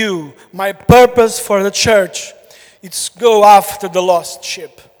for you, my purpose for the church, it's go after the lost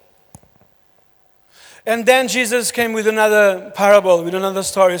sheep. And then Jesus came with another parable, with another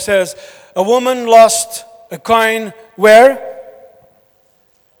story. He says, a woman lost a coin where?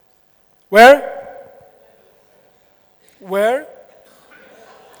 Where? Where?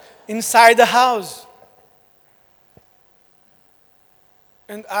 Inside the house.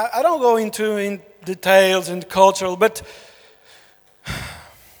 And I don't go into details and cultural, but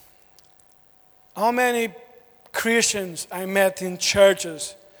how many Christians I met in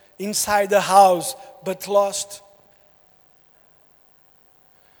churches inside the house but lost?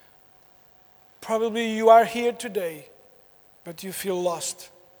 Probably you are here today, but you feel lost.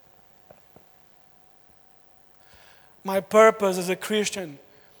 My purpose as a Christian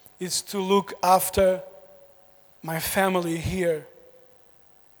is to look after my family here.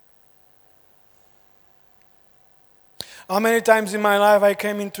 How many times in my life I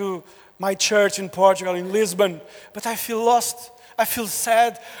came into my church in Portugal, in Lisbon, but I feel lost. I feel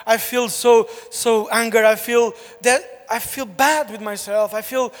sad. I feel so angry. I feel bad with myself.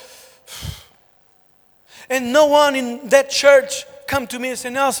 And no one in that church come to me and say,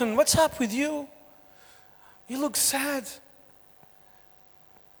 Nelson, what's up with you? You look sad.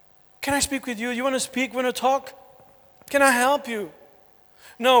 Can I speak with you? You want to speak? Want to talk? Can I help you?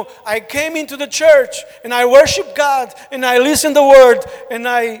 No, I came into the church and I worship God and I listen the word and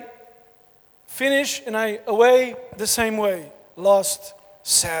I finish and I away the same way. Lost,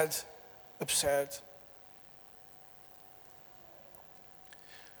 sad, upset.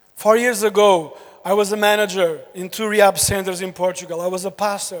 4 years ago, I was a manager in 2 rehab centers in Portugal. I was a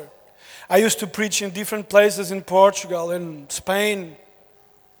pastor. I used to preach in different places in Portugal and Spain.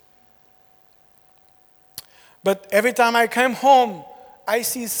 But every time I came home, I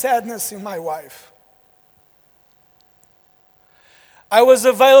see sadness in my wife. I was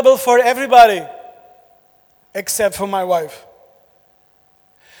available for everybody except for my wife.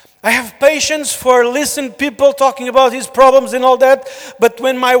 I have patience for listening people talking about his problems and all that, but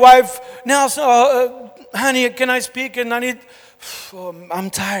when my wife, Nelson, honey, can I speak? And I need,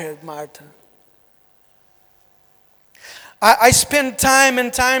 I'm tired, Martha. I spend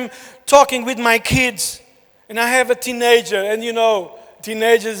time talking with my kids, and I have a teenager, and you know,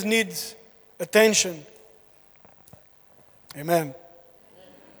 teenagers need attention. Amen.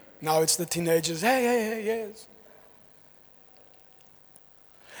 Now it's the teenagers, hey, yes.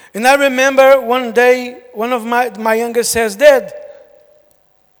 And I remember one day, one of my youngest says, Dad,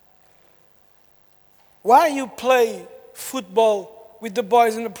 why you play football with the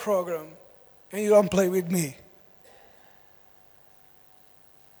boys in the program and you don't play with me?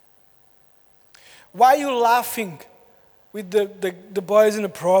 Why are you laughing with the boys in the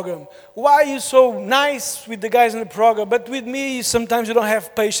program? Why are you so nice with the guys in the program, but with me sometimes you don't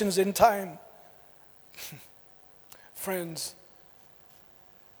have patience and time? Friends,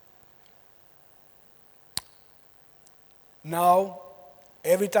 now,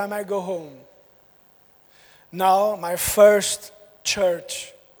 every time I go home, now my first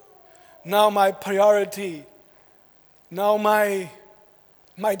church, now my priority, now my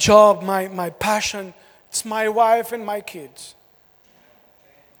job, my passion, it's my wife and my kids.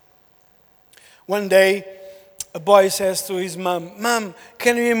 One day, a boy says to his mom, Mom,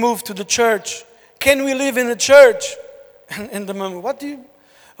 can we move to the church? Can we live in the church? And the mom, what do you...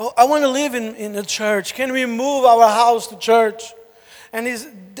 Oh, I want to live in a church. Can we move our house to church? And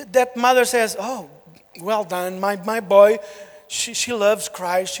that mother says, oh, well done. My boy, she loves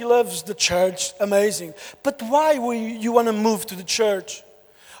Christ. She loves the church. Amazing. But why you want to move to the church?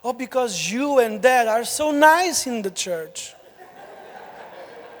 Oh, because you and Dad are so nice in the church.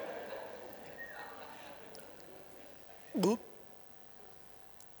 Boop.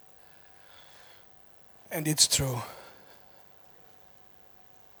 And it's true.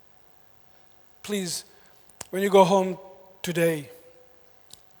 Please, when you go home today,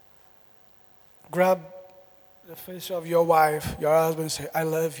 grab the face of your wife, your husband, and say, I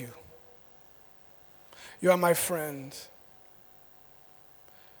love you. You are my friend.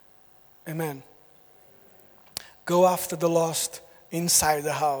 Amen. Go after the lost inside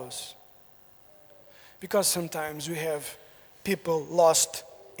the house. Because sometimes we have people lost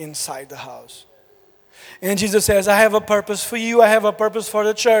inside the house. And Jesus says, I have a purpose for you. I have a purpose for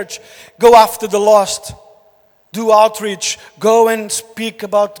the church. Go after the lost. Do outreach. Go and speak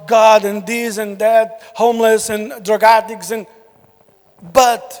about God and this and that, homeless and drug addicts.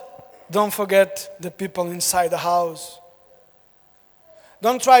 But don't forget the people inside the house.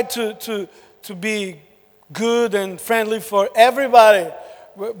 Don't try to be good and friendly for everybody.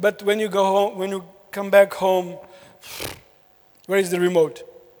 But when you go home, when you come back home, where is the remote?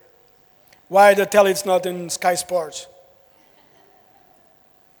 Why the telly is not in Sky Sports?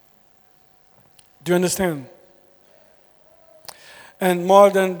 Do you understand? And more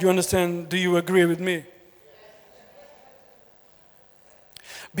than do you understand, do you agree with me?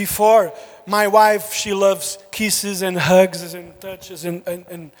 Before, my wife, she loves kisses and hugs and touches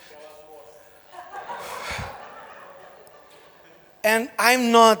and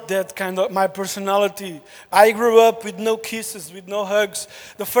I'm not that kind of, my personality. I grew up with no kisses, with no hugs.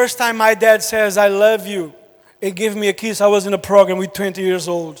 The first time my dad says, I love you, and gave me a kiss, I was in a program with 20 years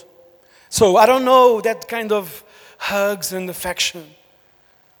old. So I don't know that kind of hugs and affection.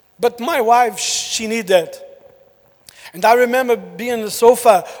 But my wife, she needs that. And I remember being on the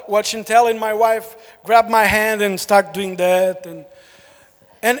sofa, watching telly, and my wife grabbed my hand and start doing that. And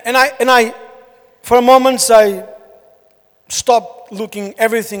I, for a moment, I stopped looking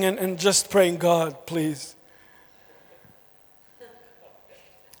everything and just praying, God, please.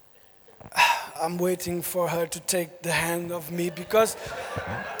 I'm waiting for her to take the hand of me because,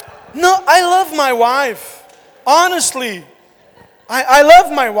 no, I love my wife. Honestly, I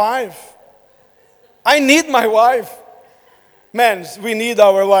love my wife. I need my wife. Men, we need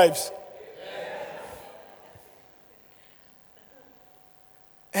our wives.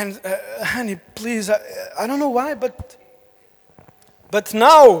 And honey, please, I don't know why, but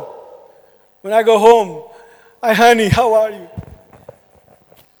now, when I go home, hi honey, how are you?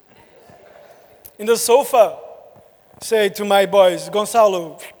 In the sofa, say to my boys,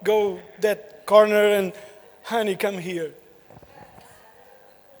 Gonzalo, go that corner and honey, come here.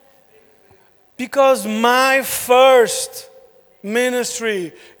 Because my first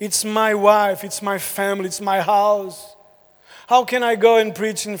ministry, it's my wife, it's my family, it's my house. How can I go and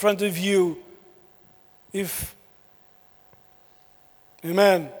preach in front of you if,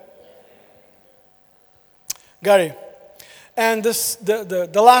 amen. Gary, and this,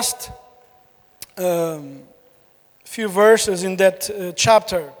 the last few verses in that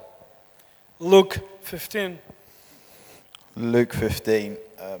chapter, Luke 15. Luke 15,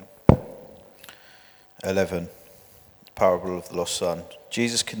 11, parable of the lost son.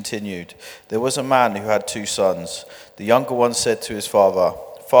 Jesus continued, there was a man who had 2 sons. The younger one said to his father,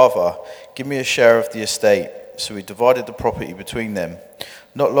 Father, give me a share of the estate. So he divided the property between them.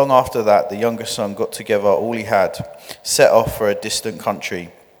 Not long after that, the younger son got together all he had, set off for a distant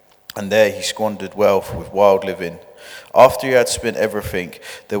country, and there he squandered wealth with wild living. After he had spent everything,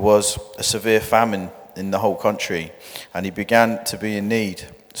 there was a severe famine in the whole country, and he began to be in need.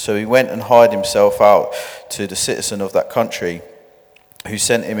 So he went and hired himself out to the citizen of that country, who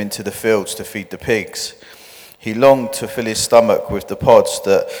sent him into the fields to feed the pigs. He longed to fill his stomach with the pods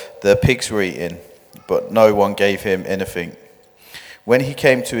that the pigs were eating, but no one gave him anything. When he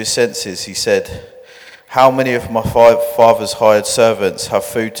came to his senses, he said, how many of my father's hired servants have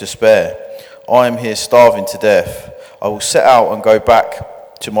food to spare? I am here starving to death. I will set out and go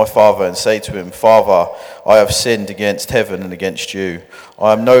back to my father and say to him, Father, I have sinned against heaven and against you.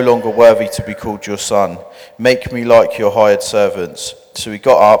 I am no longer worthy to be called your son. Make me like your hired servants. So he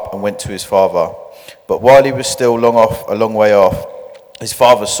got up and went to his father. But while he was still a long way off, his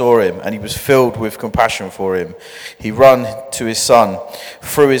father saw him, and he was filled with compassion for him. He ran to his son,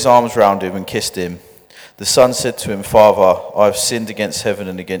 threw his arms round him, and kissed him. The son said to him, Father, I have sinned against heaven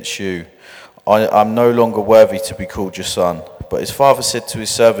and against you. I am no longer worthy to be called your son. But his father said to his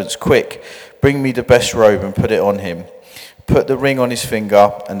servants, Quick, bring me the best robe and put it on him. Put the ring on his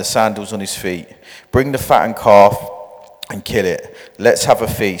finger and the sandals on his feet. Bring the fattened calf and kill it. Let's have a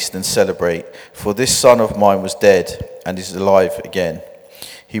feast and celebrate. For this son of mine was dead and is alive again.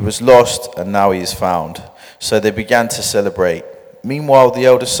 He was lost and now he is found. So they began to celebrate. Meanwhile, the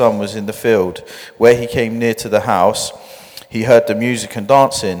elder son was in the field. Where he came near to the house, he heard the music and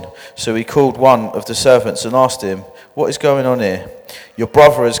dancing. So he called one of the servants and asked him, What is going on here? Your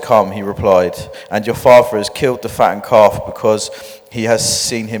brother has come, he replied, and your father has killed the fattened calf because he has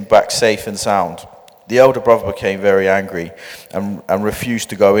seen him back safe and sound. The elder brother became very angry and refused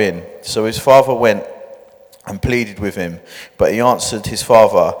to go in. So his father went and pleaded with him. But he answered his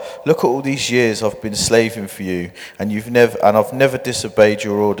father, Look at all these years I've been slaving for you, and I've never disobeyed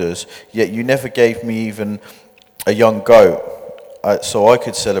your orders, yet you never gave me even a young goat, so I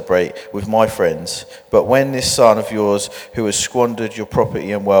could celebrate with my friends. But when this son of yours, who has squandered your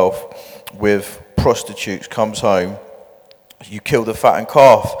property and wealth with prostitutes, comes home, you kill the fattened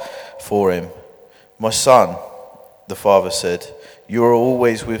calf for him. My son, the father said, you are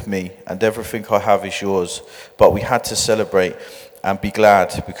always with me, and everything I have is yours. But we had to celebrate and be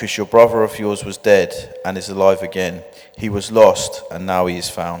glad, because your brother of yours was dead and is alive again. He was lost, and now he is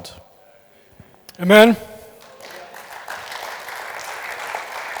found. Amen.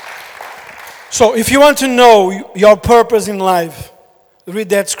 So if you want to know your purpose in life, read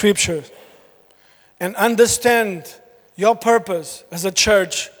that scripture and understand your purpose as a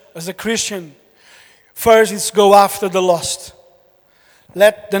church, as a Christian. First, it's go after the lost.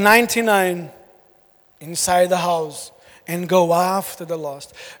 Let the 99 inside the house and go after the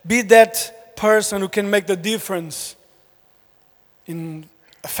lost. Be that person who can make the difference in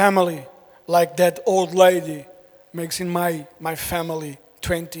a family, like that old lady makes in my family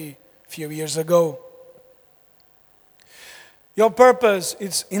 20 few years ago. Your purpose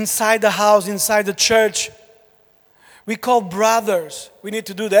is inside the house, inside the church. We call brothers. We need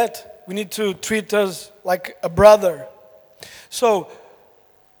to do that. We need to treat us like a brother. So,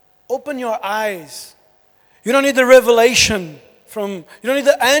 open your eyes. You don't need the revelation you don't need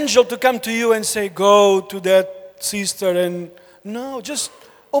the angel to come to you and say, go to that sister and, no, just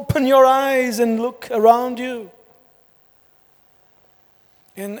open your eyes and look around you.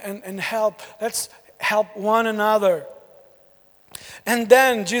 and help. Let's help one another. And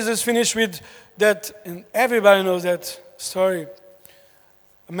then Jesus finished with that, and everybody knows that story.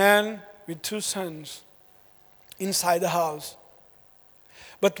 A man with 2 sons inside the house.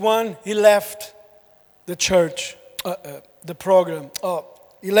 But one, he left the church, the program.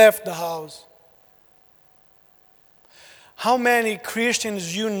 He left the house. How many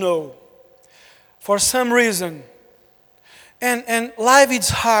Christians you know, for some reason, and life is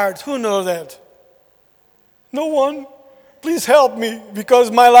hard. Who knows that? No one. Please help me, because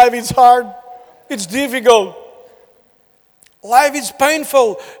my life is hard. It's difficult. Life is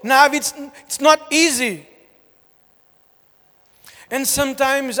painful. Now it's not easy. And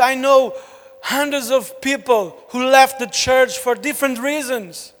sometimes I know hundreds of people who left the church for different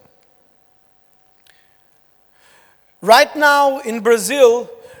reasons. Right now in Brazil,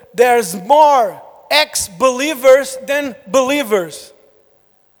 there's more ex-believers than believers.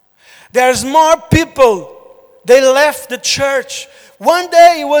 There's more people. They left the church. One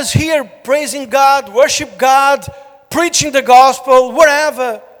day he was here praising God, worship God, preaching the gospel,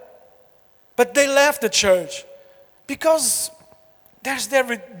 wherever. But they left the church because there's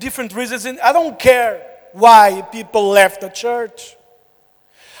different reasons. And I don't care why people left the church.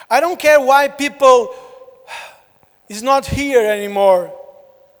 I don't care why people is not here anymore.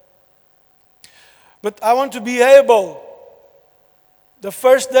 But I want to be able, the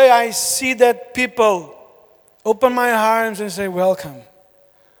first day I see that people, open my arms and say, welcome.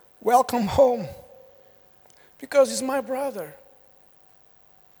 Welcome home. Because he's my brother.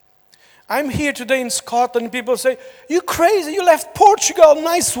 I'm here today in Scotland. People say, you crazy, you left Portugal,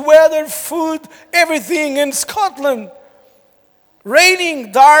 nice weather, food, everything in Scotland.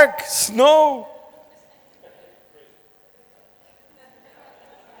 Raining, dark, snow.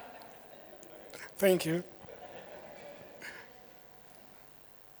 Thank you.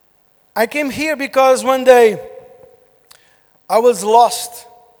 I came here because one day I was lost.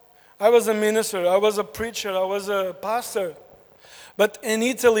 I was a minister, I was a preacher, I was a pastor. But in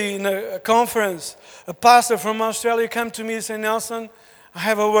Italy, in a conference, a pastor from Australia came to me and said, Nelson, I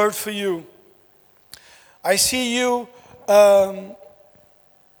have a word for you. I see you in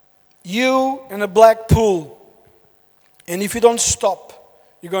a black pool. And if you don't stop,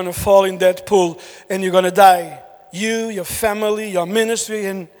 you're going to fall in that pool and you're going to die. You, your family, your ministry,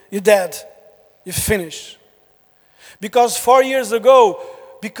 and you're dead. You're finished. Because 4 years ago,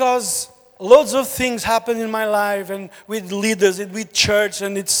 because loads of things happened in my life and with leaders and with church,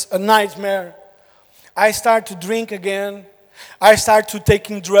 and it's a nightmare. I started to drink again. I started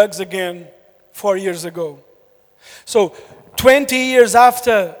taking drugs again 4 years ago. So 20 years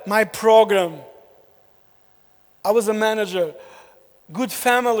after my program, I was a manager, good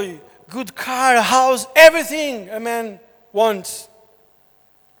family, good car, house, everything a man wants.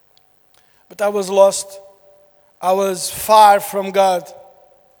 But I was lost. I was far from God.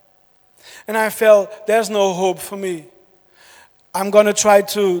 And I felt there's no hope for me. I'm going to try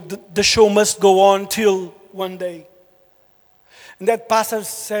to, the show must go on till one day. And that pastor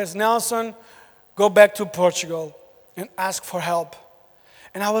says, Nelson, go back to Portugal and ask for help.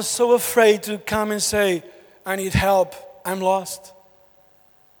 And I was so afraid to come and say, I need help. I'm lost.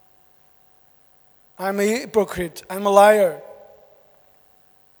 I'm a hypocrite. I'm a liar.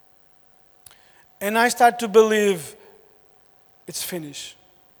 And I start to believe it's finished.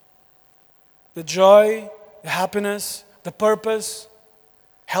 The joy, the happiness, the purpose,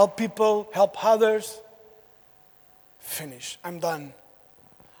 help people, help others, finish. I'm done.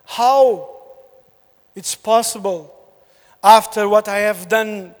 How it's possible after what I have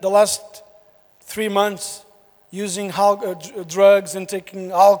done the last 3 months, using drugs and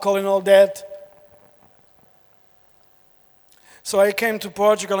taking alcohol and all that. So I came to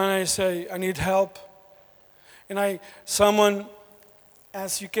Portugal and I say, I need help. And someone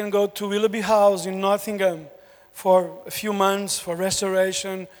asked, you can go to Willoughby House in Nottingham for a few months for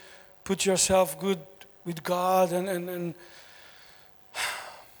restoration, put yourself good with God. And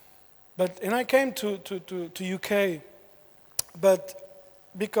I came to UK, but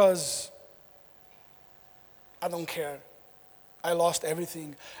because I don't care. I lost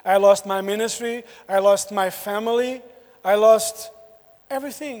everything. I lost my ministry. I lost my family. I lost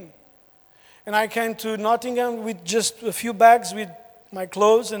everything. And I came to Nottingham with just a few bags with my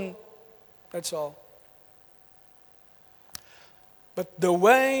clothes, and that's all. But the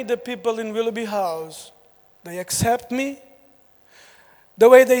way the people in Willoughby House, they accept me, the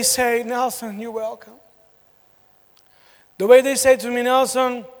way they say, Nelson, you're welcome. The way they say to me,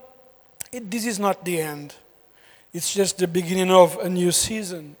 Nelson, this is not the end. It's just the beginning of a new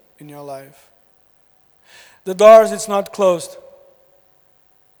season in your life. The doors, it's not closed.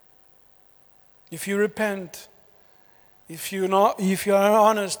 if you repent, if you are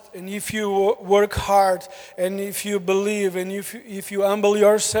honest, and if you work hard, and if you believe, and if you humble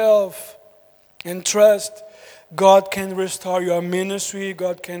yourself and trust, God can restore your ministry,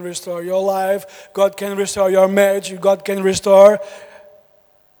 God can restore your life, God can restore your marriage, God can restore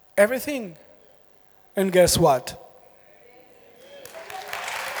everything. And guess what?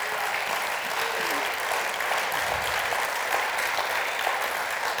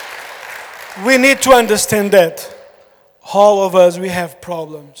 We need to understand that all of us, we have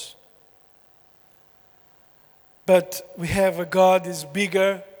problems. But we have a God that is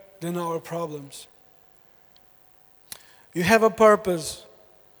bigger than our problems. You have a purpose.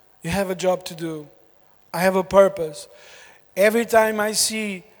 You have a job to do. I have a purpose. Every time I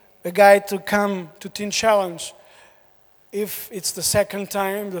see a guy to come to Teen Challenge, if it's the second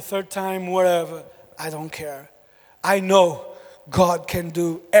time, the third time, whatever, I don't care. I know God can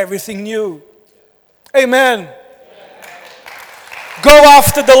do everything new. Amen. Go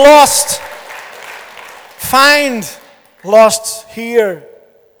after the lost. Find lost here.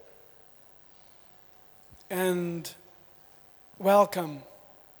 And welcome.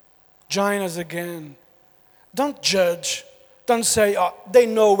 Join us again. Don't judge. Don't say, oh, they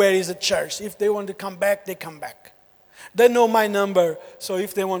know where is the church. If they want to come back, they come back. They know my number, so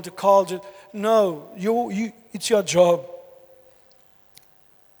if they want to call, no, it's your job.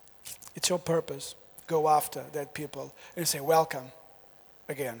 It's your purpose. Go after that people and say, welcome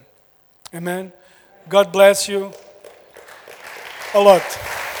again. Amen. God bless you a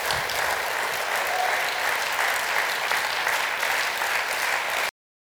lot.